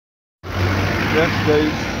Yes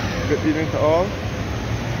guys, good evening to all.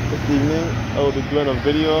 This evening I will be doing a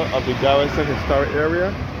video of the Garrison historic area,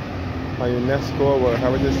 a UNESCO World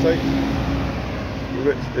Heritage Site,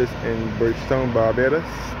 which is in Bridgetown, Barbados,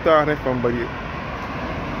 starting from the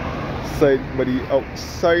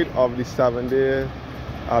outside of the Seventh-day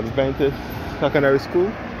Adventist Secondary School.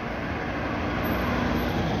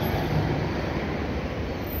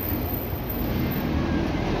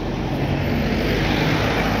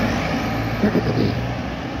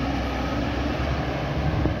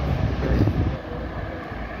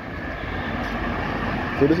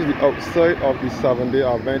 So this is the outside of the Seventh-day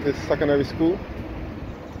Adventist Secondary School,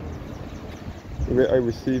 where I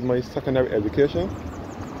received my secondary education.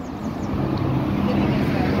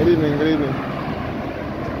 Good evening, good evening.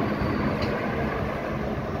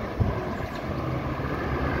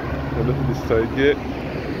 So this is the side gate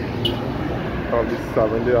of the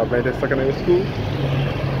Seventh-day Adventist Secondary School.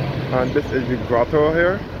 And this is the grotto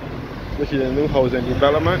here, which is a new housing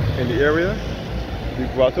development in the area. The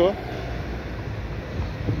grotto.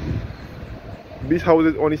 These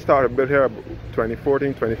houses only started built here about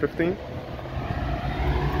 2014, 2015.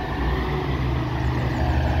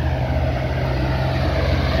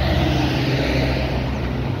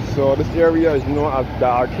 So this area is known as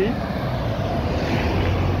Darkey,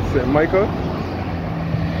 St. Michael.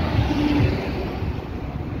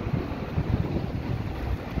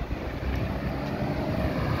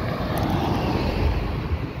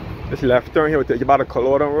 This left turn here will take you about the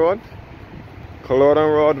Culloden Road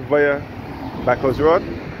via Beckles Road.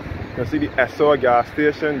 You can see the Esso gas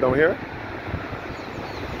station down here.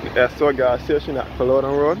 The Esso gas station at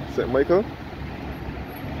Culloden Road, St. Michael.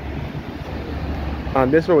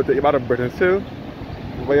 And this road will take you about to Britain's Hill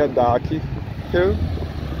via Darkey Hill.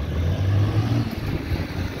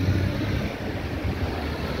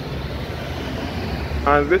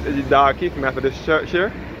 And this is the Darkey Methodist Church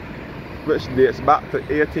here, which dates back to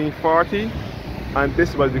 1840. And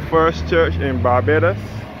this was the first church in Barbados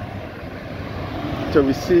to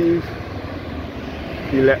receive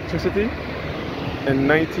electricity in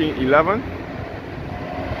 1911.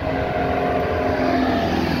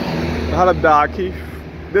 I had a Darkey.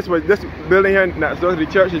 This building here next door to the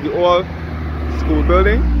church is the old school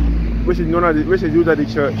building, which is used as the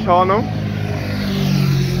church hall now.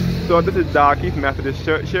 So this is Darkey Methodist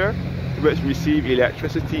Church here, which received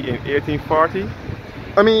electricity in 1840.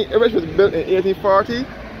 Which was built in 1840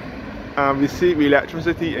 and received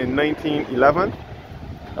electricity in 1911.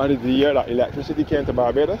 That is the year that electricity came to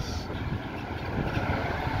Barbados.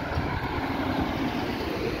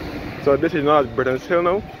 So this is known as Britain's Hill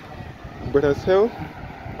now. Britain's Hill.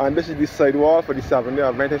 And this is the side wall for the Seventh-day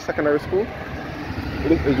Adventist Secondary School.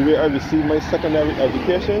 This is where I received my secondary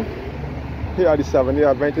education. Here are the Seventh-day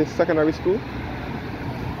Adventist Secondary School.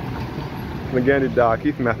 And again, the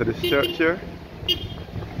Darkey Methodist Church here.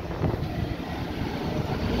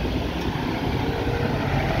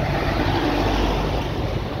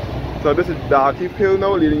 So this is Darkey Hill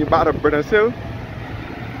now, leading you back to Britain's Hill.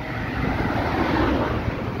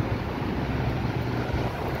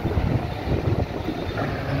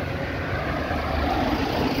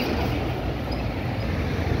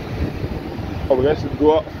 Oh, we're going to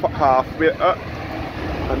go up halfway up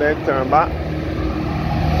and then turn back.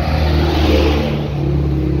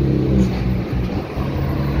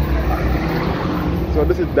 So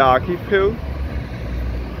this is Darkey Hill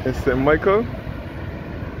in St. Michael.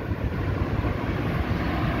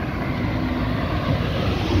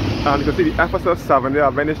 And you can see the Ephesus Seventh-day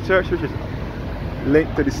Adventist Church, which is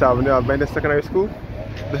linked to the Seventh-day Adventist Secondary School.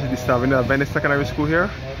 This is the Seventh-day Adventist Secondary School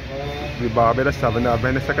here. The Barbados Seventh-day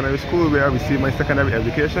Adventist Secondary School, where I received my secondary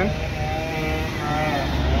education.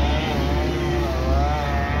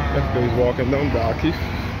 This guy is walking down Darkey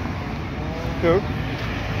Hill.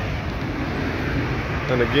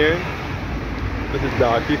 And again, this is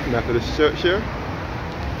Darkey Methodist Church here.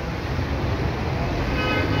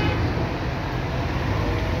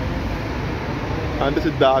 And this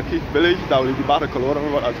is Darkey Village that will be about to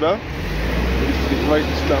Culloden Road as well. This is the right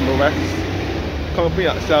Stamber West company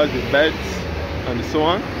that sells the beds and so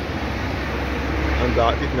on. And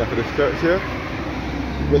Darkey Methodist Church here,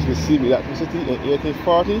 which received electricity in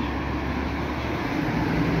 1840.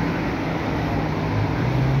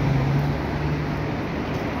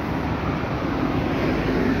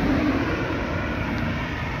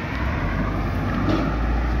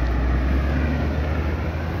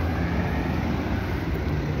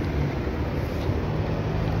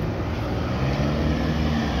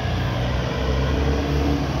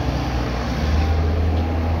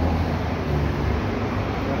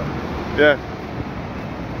 Yeah.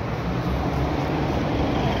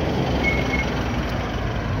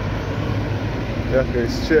 Let's go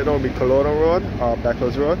straight down the Culloden Road or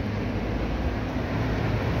Beckles Road.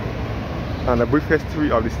 And a brief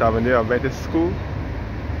history of the Stavanger Adventist School.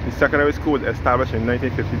 The secondary school was established in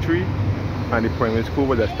 1953 and the primary school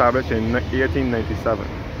was established in 1897.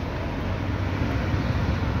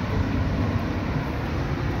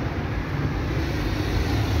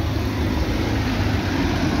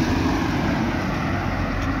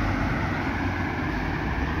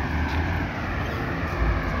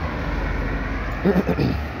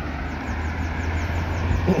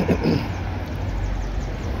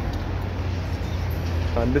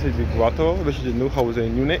 And this is the grotto, which is the new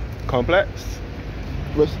housing unit complex,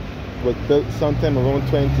 which was built sometime around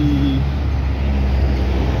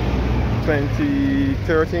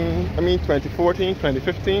 2014,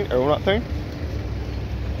 2015, around that time.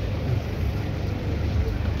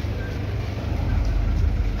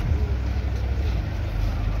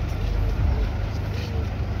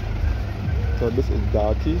 So this is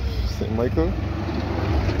Darky, St. Michael.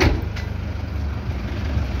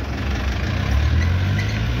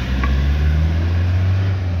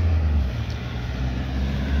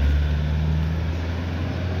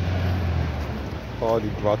 Or the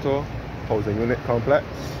grotto housing unit complex.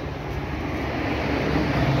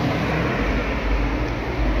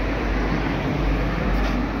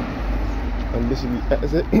 And this is the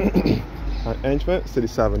exit and entrance to the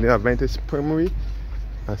Stavanger Adventist Primary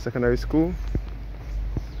and Secondary School.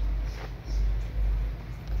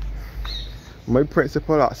 My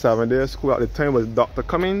principal at Stavanger School at the time was Dr.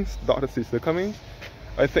 Cummings, Dr. Cecil Cummings.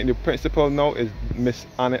 I think the principal now is Miss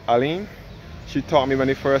Annette Aline. She taught me when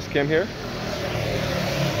I first came here.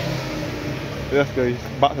 Let's go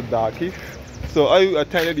back to Darky. So I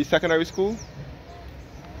attended the secondary school,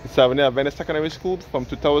 the Stavanger Adventist Secondary School, from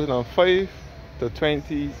 2005 to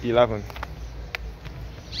 2011.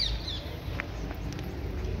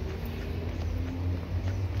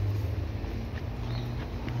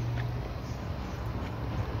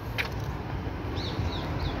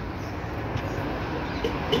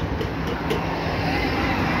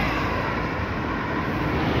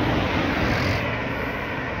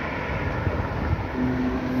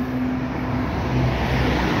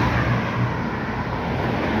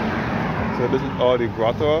 So this is all the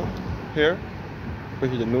grotto here,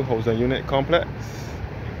 which is the new housing unit complex.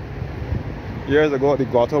 Years ago the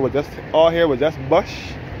grotto was just, all here was just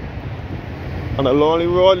bush. On a lonely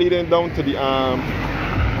road leading down to the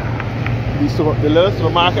little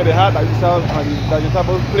supermarket they had that you sell on the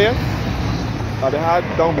vegetable place that they had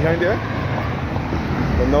down behind there.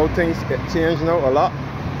 But now things changed now a lot.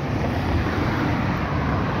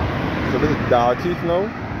 So this is Darky now.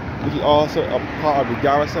 This is also a part of the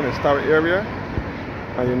Garrison historic area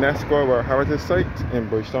and UNESCO World Heritage Site in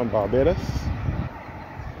Bridgetown, Barbados.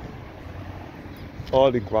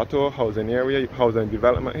 All the grotto housing area, housing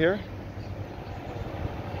development here.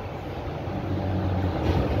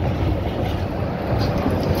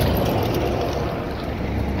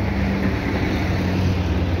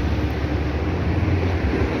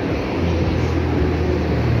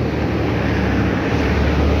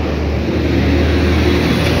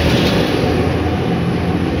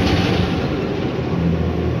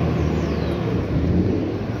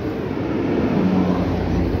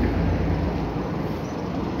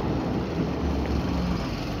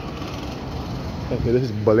 Okay, this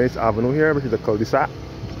is Bellins Avenue here, which is a cul-de-sac.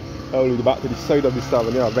 I'll lead back to the side of the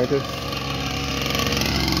Stavanger Adventist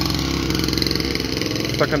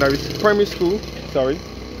primary school, sorry.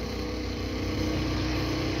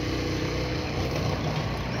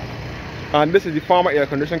 And this is the former air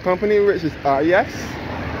conditioning company, which is RES,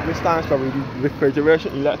 which stands for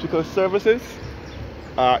Refrigeration Electrical Services,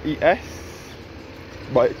 RES.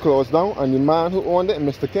 But it closed down, and the man who owned it,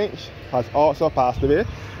 Mr. Kinch, has also passed away.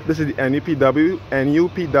 This is the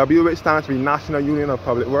NUPW, which stands for the National Union of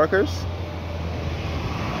Public Workers.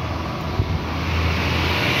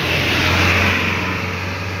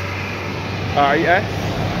 RES.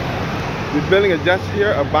 The building is just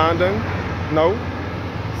here, abandoned now,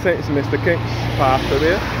 since Mr. Kinch passed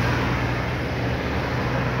away.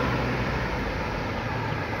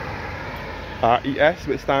 RES,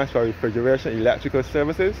 which stands for Refrigeration Electrical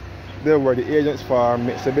Services. They were the agents for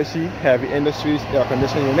Mitsubishi Heavy Industries air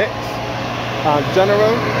conditioning units and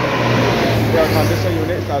General air conditioning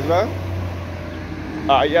units as well.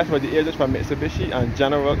 RES were the agents for Mitsubishi and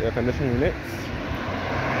General air conditioning units.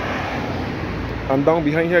 And down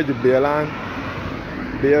behind here is the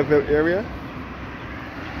Bayville area.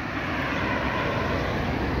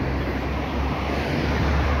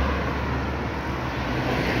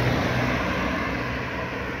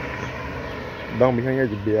 Down behind here is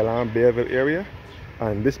the Bayville area.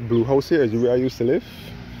 And this blue house here is where I used to live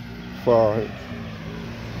for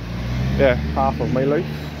half of my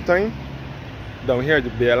lifetime. Down here is the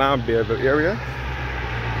Bearville area.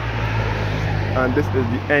 And this is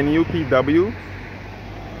the NUPW,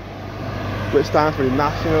 which stands for the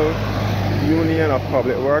National Union of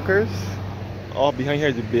Public Workers. All behind here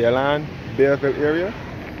is the Bearville area.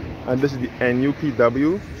 And this is the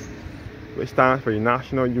NUPW, which stands for the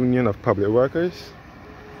National Union of Public Workers.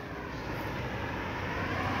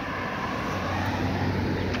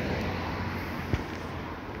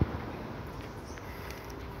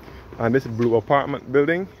 And this blue apartment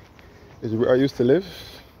building is where I used to live.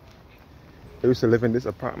 I used to live in this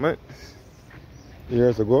apartment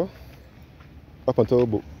years ago, up until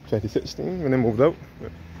about 2016 when I moved out.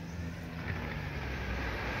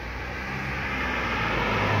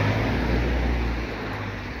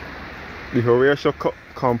 The Horatio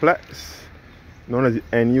complex, known as the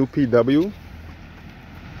NUPW.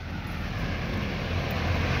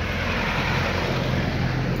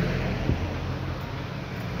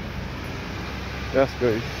 Yes,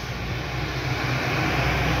 guys.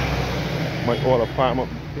 My old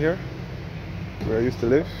apartment here, where I used to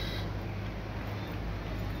live.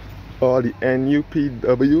 All the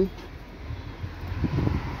NUPW.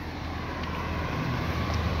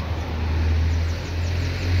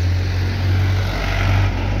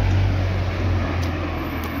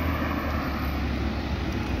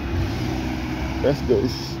 Yes,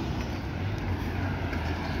 guys.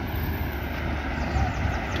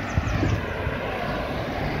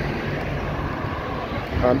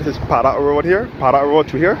 And this is Paddock Road here, Paddock Road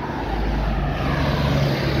to here.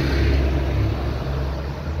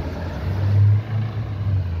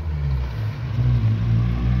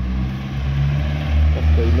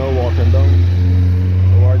 Okay, now walking down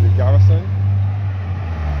towards the Garrison.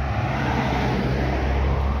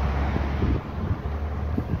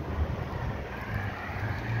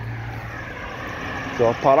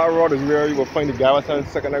 So Paddock Road is where you will find the Garrison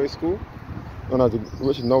Secondary School, known as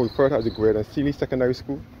which is now referred to as the Garrison Sealy Secondary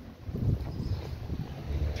School.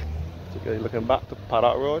 So okay, looking back to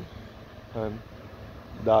Paddock Road and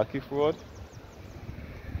Dalkeith Road.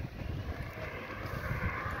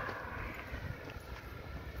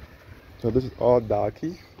 So this is all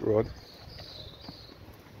Dalkeith Road.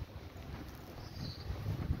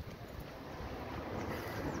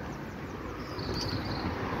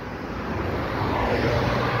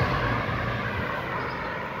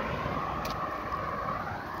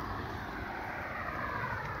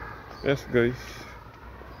 Yes, guys.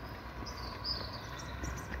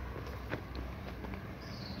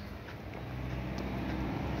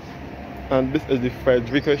 And this is the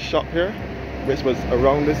Frederica shop here, which was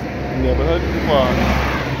around this neighborhood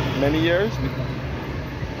for many years.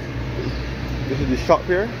 This is the shop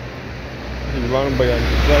here. It's run by a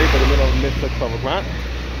guy by the name of Mr. Trevor Grant.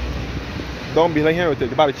 Down behind here, we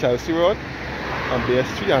take about the Chelsea Road and Bay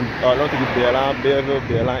Street, and down to the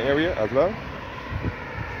Bearville area as well.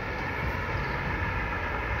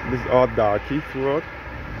 This is all Dalkeith Road.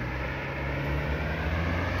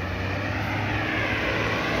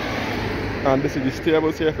 And this is the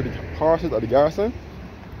stables here for the horses at the Garrison.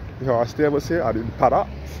 We have our stables here at the paddocks.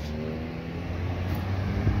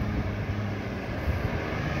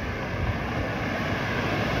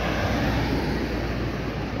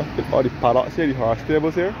 All the paddocks here, the horse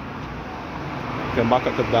stables here. Then back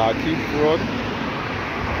up to Dalkeith Road.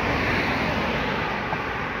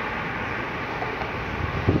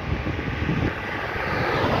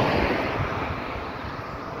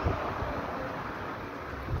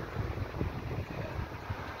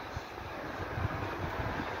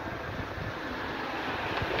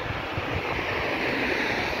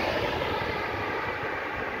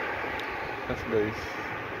 That's nice.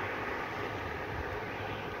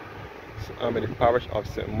 So I'm in the parish of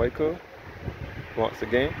St. Michael once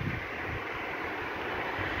again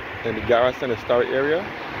in the Garrison historic area.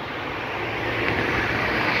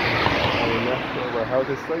 And that's our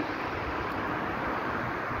heritage site.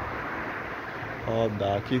 All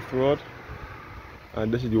Dalkeith Road.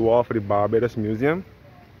 And this is the wall for the Barbados Museum.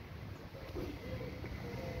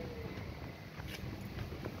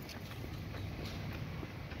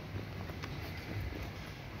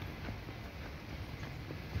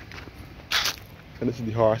 And this is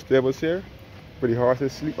the horse stables here, where the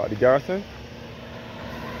horses sleep at the Garrison.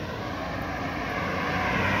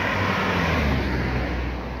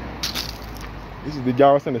 This is the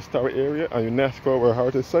Garrison historic area and UNESCO World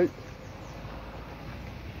Heritage Site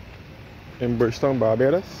in Bridgetown,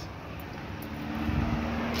 Barbados.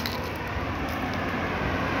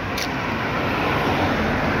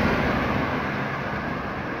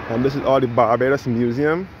 And this is all the Barbados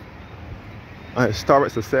Museum and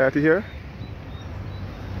Historic Society here.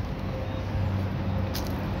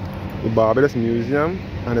 The Barbados Museum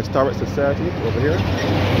and Historic Society over here.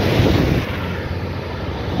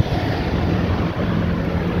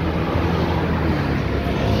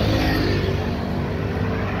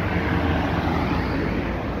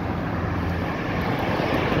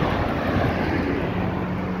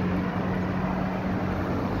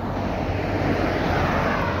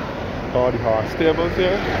 All the horse stables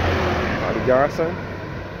here, the Garrison.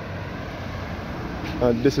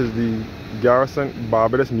 And this is the Garrison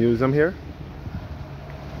Barbados Museum here.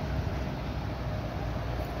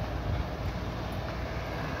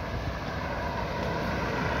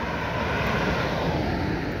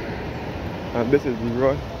 And this is the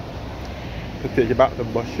road to take you back to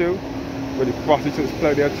Bashu, where the prostitutes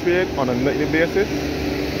play their trade on a nightly basis.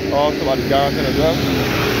 Also at the Garrison as well.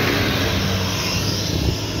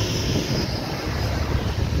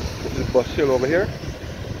 This is Bashu over here.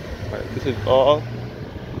 Right, this is all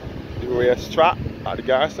the race track at the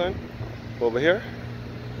Garrison over here,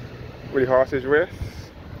 where the horses race.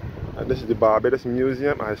 And this is the Barbados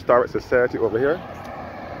Museum and Historic Society over here.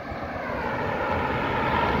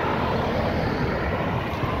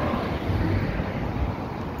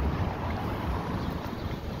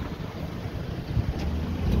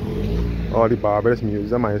 All the Barbados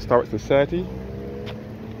Museum and Historic Society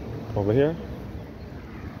over here.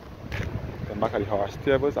 Come back at the horse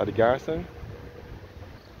stables at the Garrison.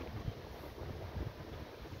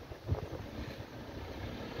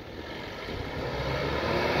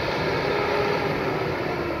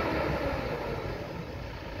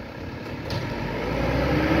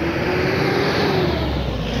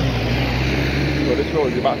 So this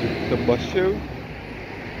road is about to Bashu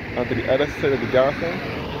and to the other side of the Garrison.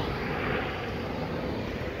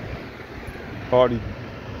 All the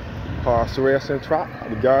horse racing track at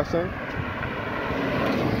the Garrison,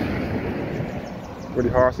 where the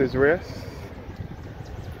horses race.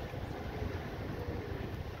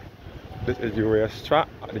 This is the race track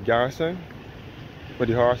at the Garrison, where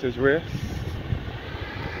the horses race.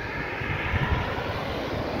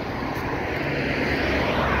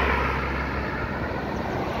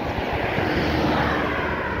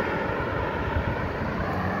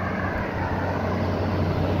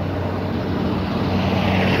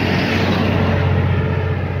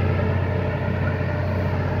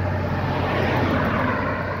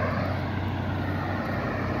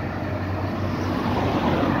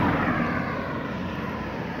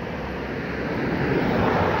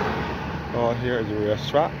 Here is the race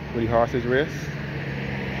track where the horses race.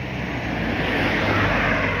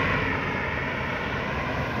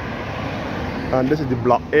 And this is the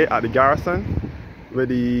block A at the Garrison, where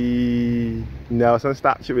the Nelson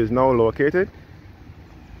statue is now located.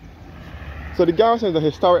 So the Garrison is a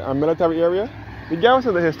historic and military area. The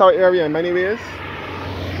Garrison is a historic area in many ways.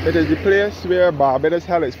 It is the place where Barbados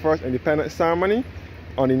held its first independence ceremony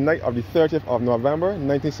on the night of the 30th of November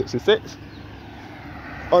 1966.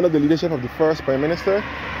 Under the leadership of the first Prime Minister,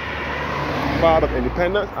 father of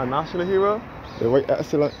independence and national hero, the Right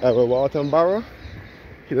Excellent Edward Walton Barrow.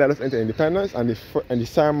 He led us into independence, and the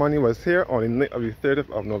ceremony was here on the night of the 30th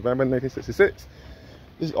of November 1966.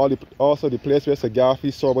 This is also the place where Sir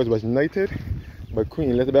Garfield Sobers was knighted by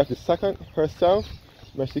Queen Elizabeth II herself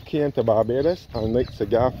when she came to Barbados and knighted Sir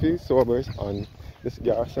Garfield Sobers on this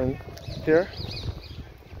Garrison here.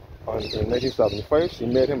 In 1975, she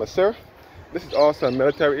made him a Sir. This is also a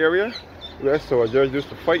military area where soldiers used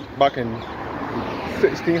to fight back in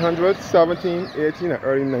 1600s, 17, 18, and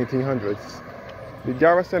early 1900s. The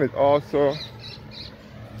Garrison is also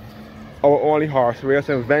our only horse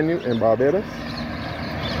racing venue in Barbados.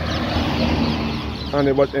 And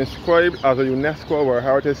it was inscribed as a UNESCO World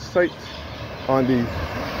Heritage Site on the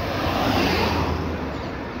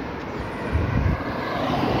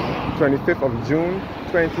 25th of June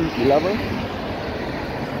 2011.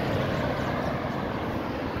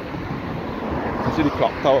 You see the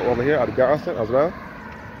clock tower over here at the Garrison as well.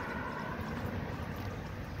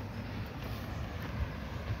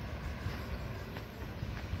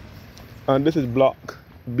 And this is block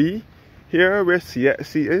B here where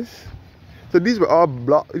CXC is. So these were all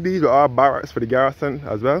barracks for the Garrison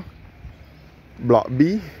as well. Block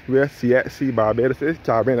B where CXC Barbados is,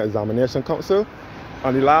 Caribbean Examination Council.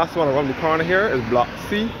 And the last one around the corner here is block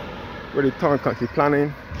C where the Town Country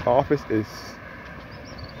Planning Office is.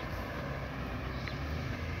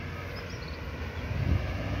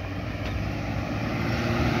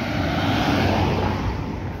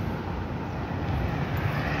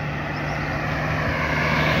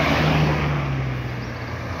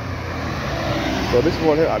 So So this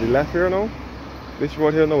road here at the left here now. This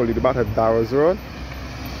road here now will lead back to Darrow's Road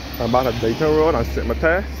and back to Dayton Road and St.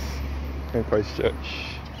 Matthias and Christchurch.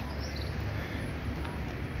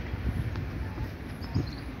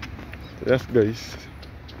 Yes guys.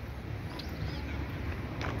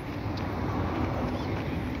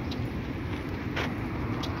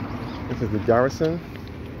 This is the Garrison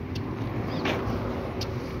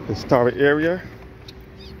historic area,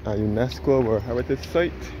 a UNESCO World Heritage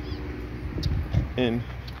Site in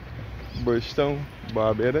Bridgetown,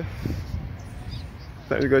 Barbados.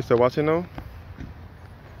 Thank you guys for watching now,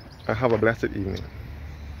 and have a blessed evening.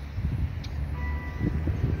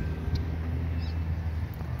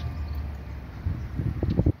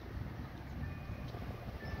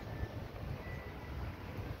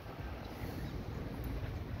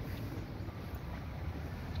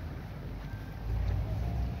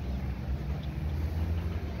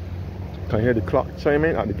 Can you hear the clock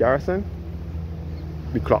chiming at the Garrison?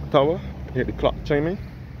 The clock tower. You can hear the clock chiming.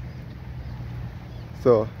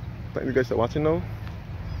 So, thank you guys for watching now,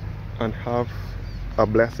 and have a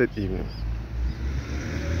blessed evening.